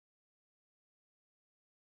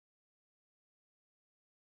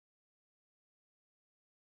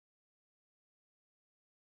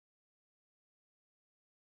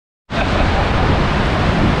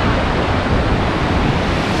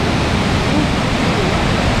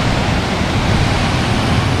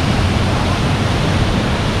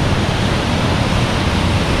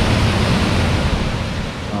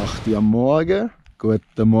Morgen.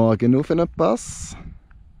 Guten Morgen, Nufenenpass.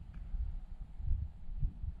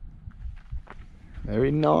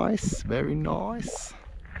 Very nice, very nice.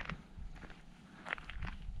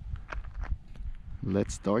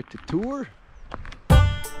 Let's start the tour.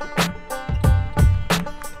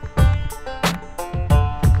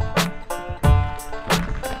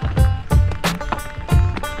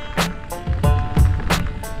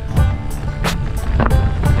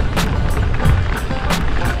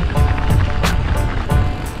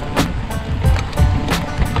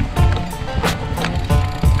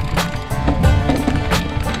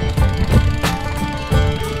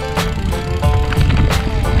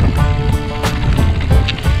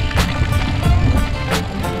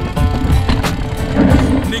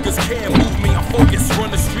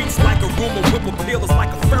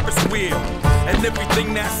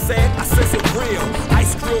 Everything that's said, I says it real.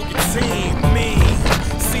 Ice grill your team, me.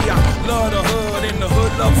 See, I love the hood and the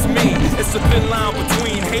hood loves me. It's a thin line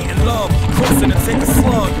between hate and love. Crossing and take a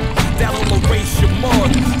slug. That'll erase your mud.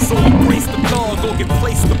 So embrace the thug or get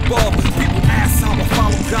placed above. People ask how I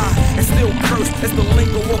follow God and still curse. It's the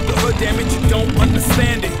lingo of the hood, damn it, you don't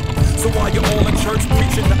understand it. So while you're all in church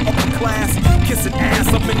preaching the upper class, kissing ass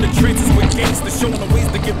up in the trenches with gangsters showing the ways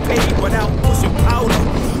to get paid without pushing powder.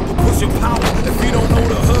 Push your power. If you don't know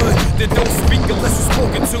the hood, then don't speak unless you're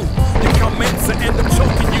spoken to. Your comments will end up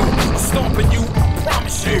choking you or stomping you, I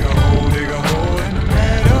promise you. Dig a hole in the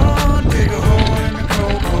meadow, dig a hole in the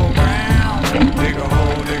cocoa ground. Dig a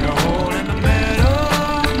hole in the meadow,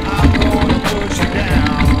 I'm gonna put you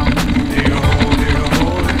down. Dig a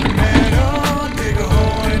hole in the meadow, dig a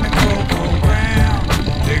hole in the cocoa ground.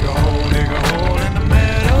 Dig a hole in the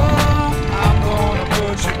meadow, I'm gonna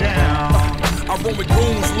put you down. I roam with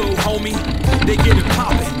goons, little homie, they get it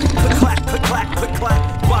poppin'. Click clack, click clack, click clack,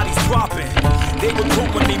 bodies dropping. They were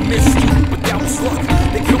drunk when they missed you, but that was luck.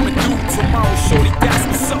 They coming through tomorrow, shorty, that's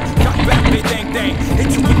what's up. Got back, they dang dang,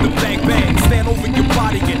 hit you with the bang bang. Stand over your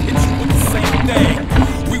body and hit you with the same thing.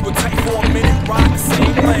 We would take for a minute, ride the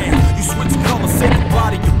same lane. You switch colors, say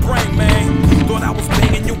goodbye to your brain, man. Thought I was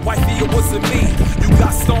banging your wifey, it wasn't me. You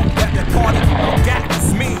got stomped at that party, oh, that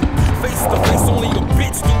was me. Face to face, only a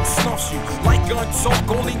bitch dude snuffs you. Like gun talk,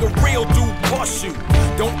 only a real dude bust you.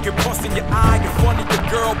 Don't get bust in your eye in front of your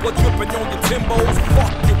girl. Blood dripping on your Timbos,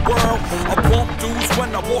 fuck your world. I bump dudes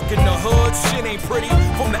when I walk in the hood. Shit ain't pretty,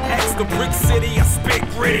 from the X to Brick City, I spit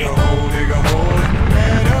gritty. Dig a hole in the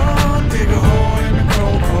meadow, dig a hole in the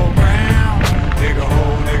cocoa ground. Dig a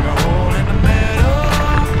hole in the meadow,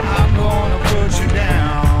 I'm gonna put you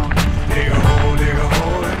down. Dig a hole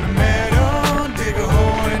in the meadow, dig a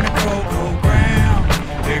hole in the cocoa ground.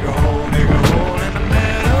 Dig a hole in the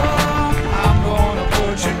meadow, I'm gonna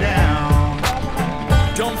put you down.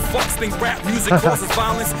 Dumb fucks think rap music causes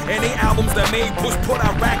violence. And they albums that made Bush put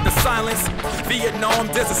Iraq to silence. Vietnam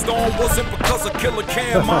Desert Storm wasn't because of Killer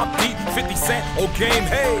Cam, Mob Deep, 50 Cent, or Game.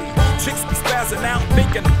 Hey, chicks be spazzing out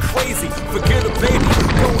thinking I'm crazy. Forget a baby,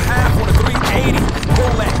 go half on a 380.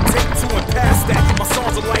 Roll that, take two and pass that. My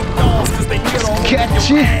songs are like thongs cause they get all over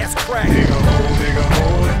your ass crack. Dig a hole in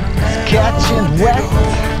the meadow, Sketchy and dig wet. a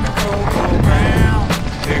hole in the cocoa ground.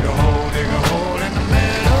 Dig a hole in the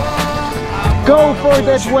meadow, I'm Go for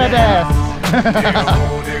that wet ass!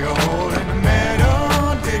 dig a hole in the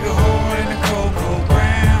meadow, dig a hole in the cocoa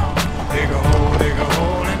ground. Dig a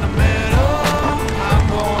hole in the meadow, I'm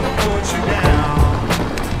gonna put you down.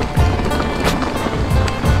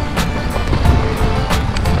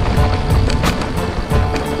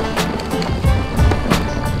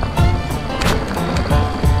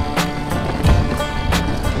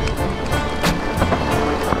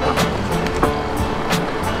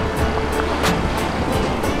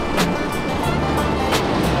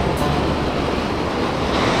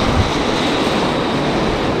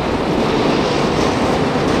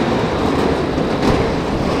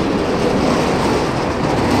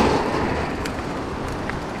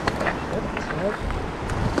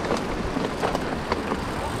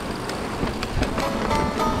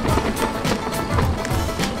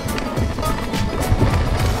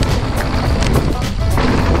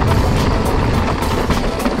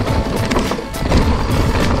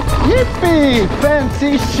 Yippee!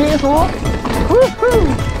 Fancy shizzle!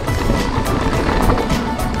 Woohoo!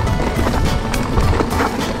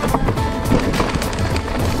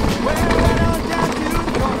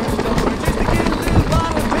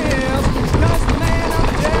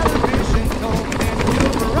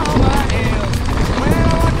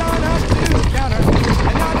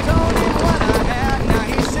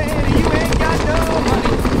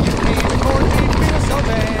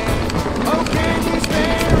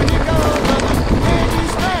 Can you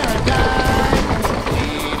spare a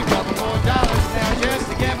dime?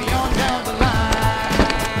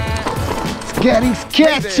 getting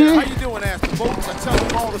Hey there, sketchy. how you doing, ask the folks? I tell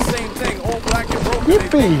them all the same thing, all black and broken.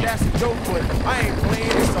 Yippee. They think that's a joke, but I ain't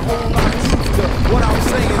playing. It's a whole lot of truth to what I'm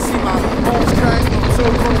saying. See my bones crack, I'm so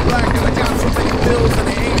cold black, and I got so many bills, and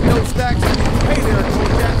there ain't no stacks. Hey there,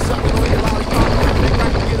 Kojak, sucking on your lollipop. Think I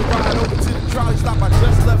can get a ride over to the trolley stop. I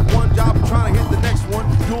just left one job, I'm trying to hit the next one.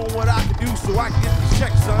 Doing what I can do so I can get the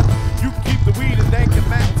check, son. You can keep the weed and dank and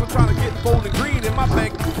max. I'm trying to get gold and green in my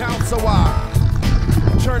bank account, so I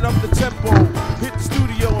turn up the tempo, hit the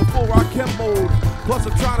studio in full Rakim mode. Plus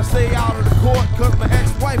I'm trying to stay out of the court, cause my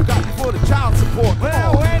ex-wife got me for the child support.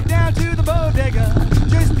 Well, I went down to the bodega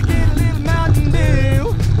just to get a little Mountain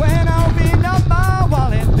Dew. When I opened up my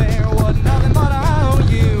wallet, there wasn't nothing but I owe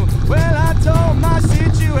you. Well, I told my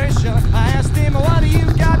situation. I asked him, what do you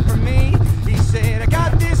got for me? He said, I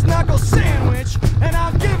got this knuckle sandwich, and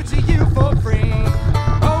I'll give it to you for free.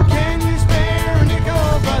 Oh, can you spare a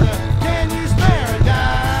nickel, brother? Can you spare a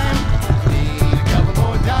dime? Need a couple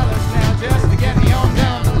more dollars now just to get me on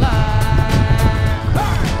down the line.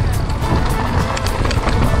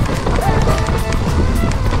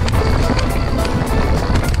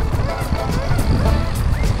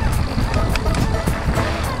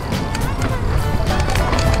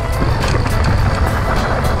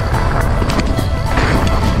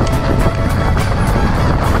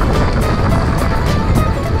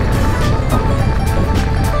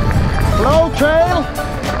 Flow trail.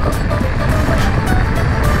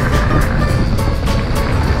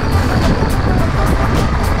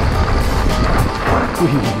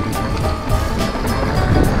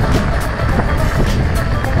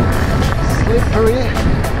 Slippery.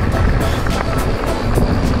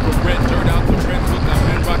 Red dirt out the red book. I've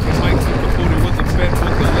been rocking mics since before there was a fed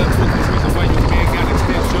book. The left book, the reason why your man got his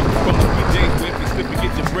head shook. From the PJs whip, you slip and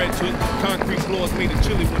get your bread took. Concrete floors made it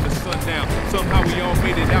chilly when the sun down. Somehow we all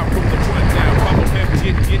made it out from the front down. Problem never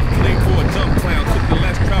getting played for a dumb clown. Took the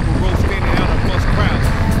less travel road standing out of bus crowds.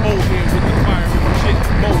 Old heads with the fire and the shit.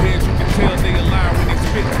 More heads you can tell they a lie when they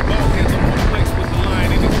spit. Ball heads on one place with the line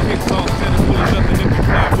and his picks all center full of nothing if you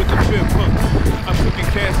fly with the fifth pump. I'm cooking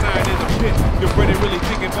cast iron in the pit. Your bread ain't really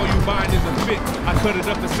thinking all you buying is a fit. I cut it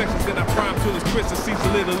up in sections then I prime till it's crisp and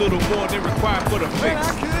season it a little more than required for the fix. Well,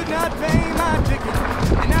 I could not pay my ticket,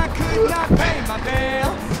 and I could not pay my bail.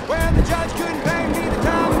 Well, the judge couldn't pay me the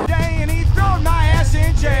time of day, and he thrown my ass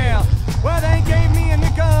in jail. Well, they gave me a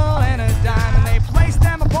nickel and a dime, and they placed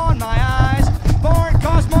them upon my eyes. For it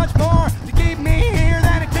cost much more to keep me here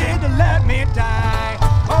than it did to let me die.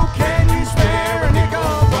 Oh, can you spare a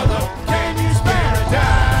nickel, brother? Can you spare a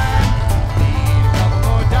dime? Need a couple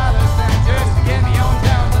more dollars than just to get me on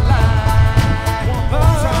down the line.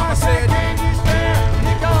 Oh, I said, can you spare a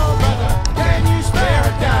nickel, brother? Can you spare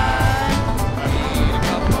a dime? Need a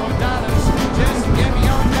couple more dollars just to get me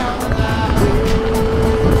on down the line.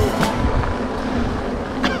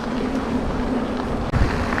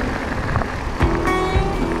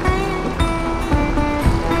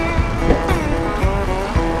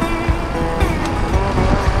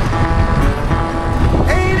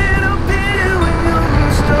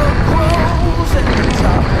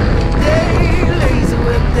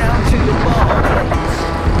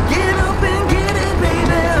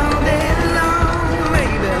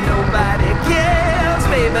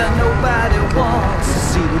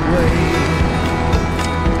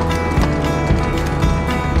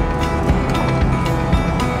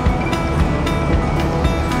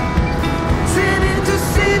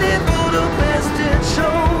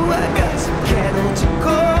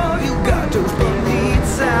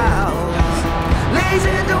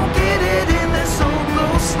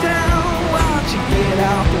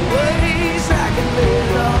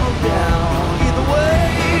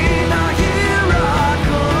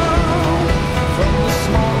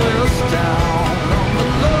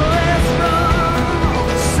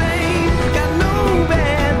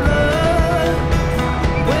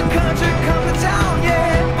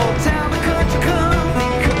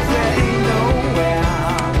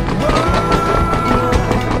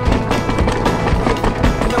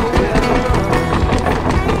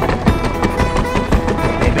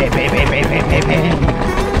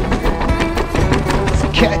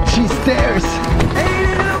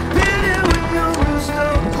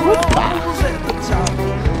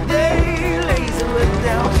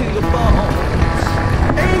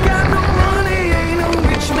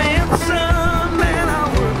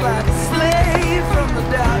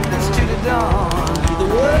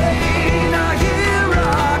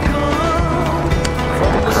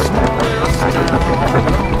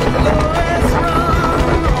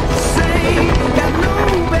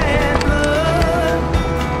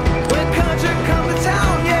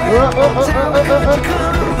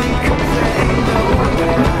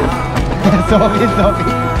 Sorry, sorry.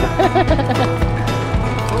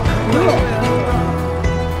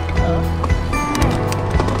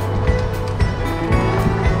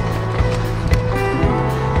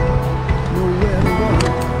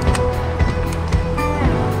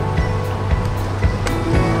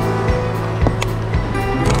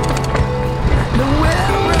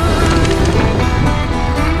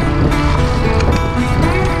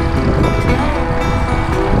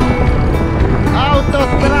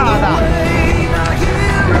 Autostrada!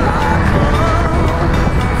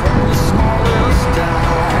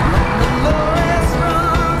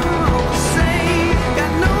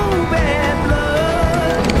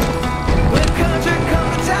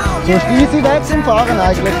 So ist easy weg zum Fahren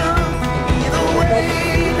eigentlich.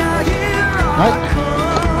 Nein.